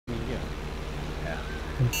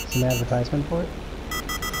Some advertisement for it?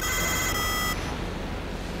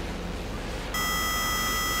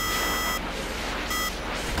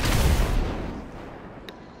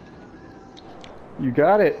 You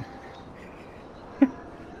got it. Did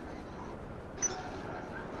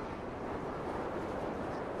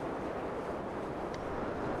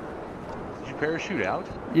you parachute out?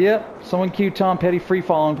 Yep. Someone cue Tom Petty free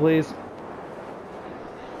falling, please.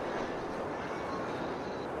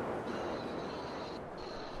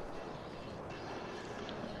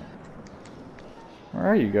 Where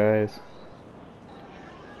are you guys?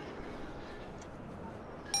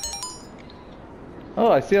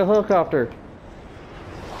 Oh, I see a helicopter.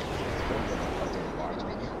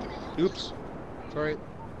 Oops. Sorry.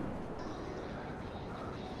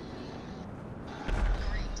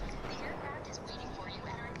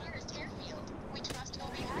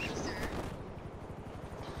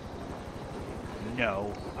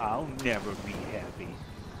 No, I'll never be happy.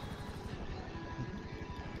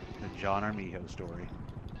 The John Armijo story.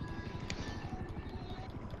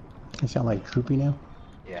 You sound like Droopy now?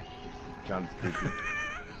 Yeah. John's droopy.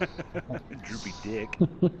 Droopy dick.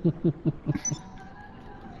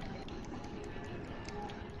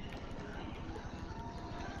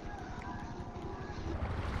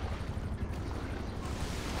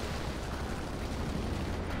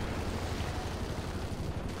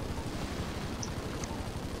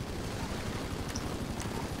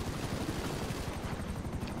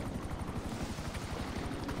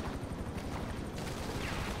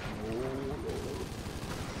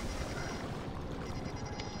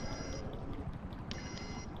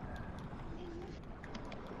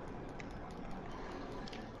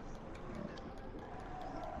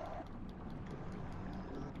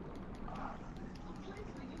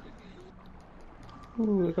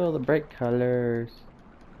 Ooh, look at all the bright colors.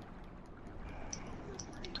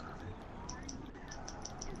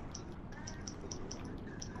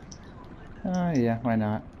 Oh yeah, why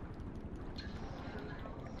not?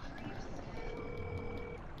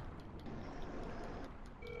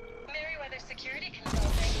 Merryweather Security Consulting.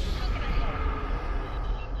 How can I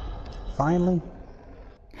help? Finally?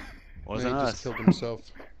 Wasn't He us. just killed himself.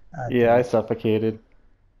 Yeah, I suffocated.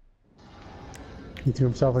 He threw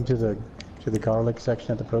himself into the garlic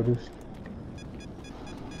section of the produce.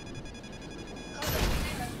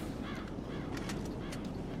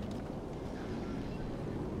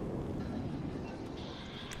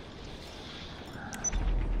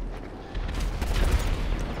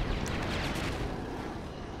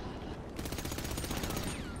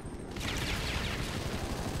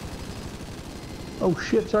 Oh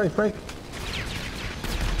shit, sorry Frank.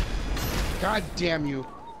 God damn you.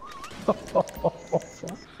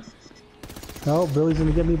 Oh, Billy's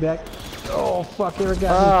gonna get me back. Oh fuck, here it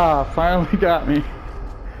got me. Ah, finally got me.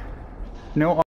 No